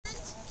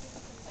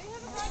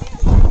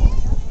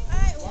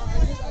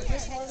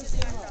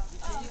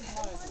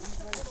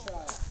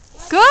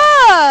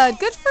good.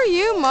 Good for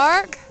you,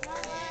 Mark.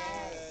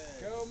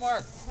 Go,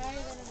 Mark.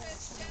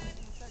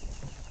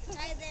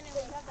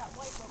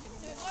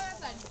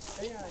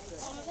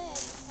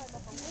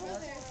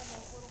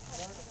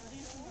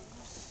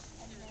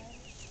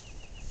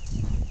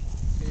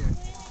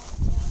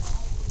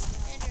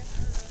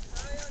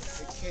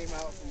 It came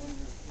out from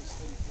under this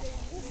thing.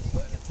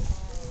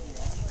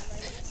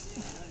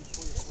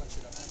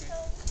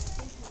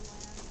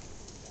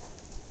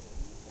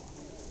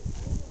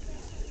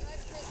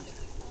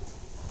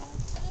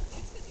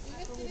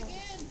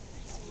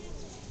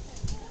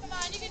 Come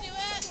on, you can do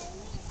it.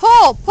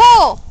 Pull,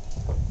 pull.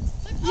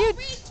 Look, You.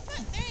 reach.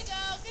 There you go.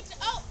 Good job.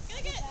 Oh,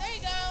 gonna get it. There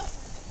you go.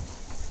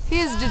 He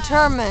is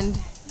determined.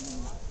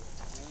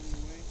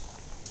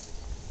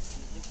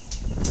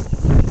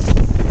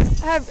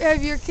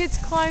 Have your kids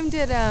climbed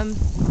at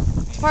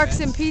Parks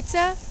and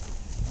Pizza?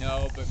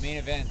 No, but main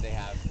event they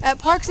have. At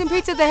Parks and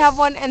Pizza they have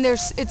one, and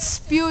it's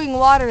spewing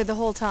water the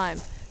whole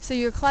time. So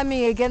you're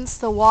climbing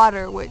against the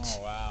water, which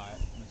Oh wow,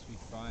 that must be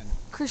fun.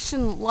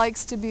 Christian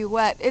likes to be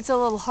wet. It's a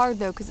little hard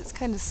though because it's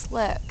kind of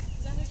slick.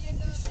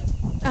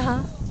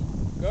 Uh-huh.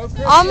 Go,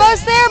 Christian.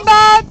 Almost there,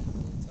 bud.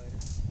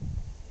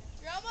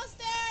 You're almost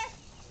there.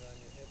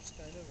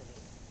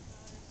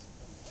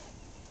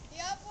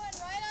 Yep, one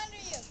right under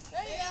you.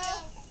 There you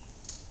go.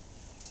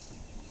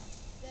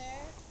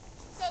 There.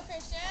 Go,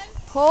 Christian.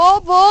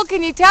 Pull, pull.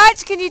 Can you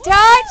touch? Can you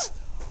touch?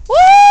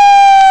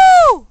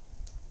 Woo!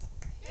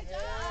 Good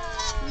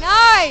job.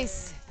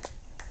 Nice.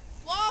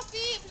 Wall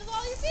feet. Put the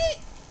wall of your feet.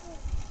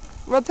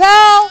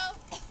 Rappel.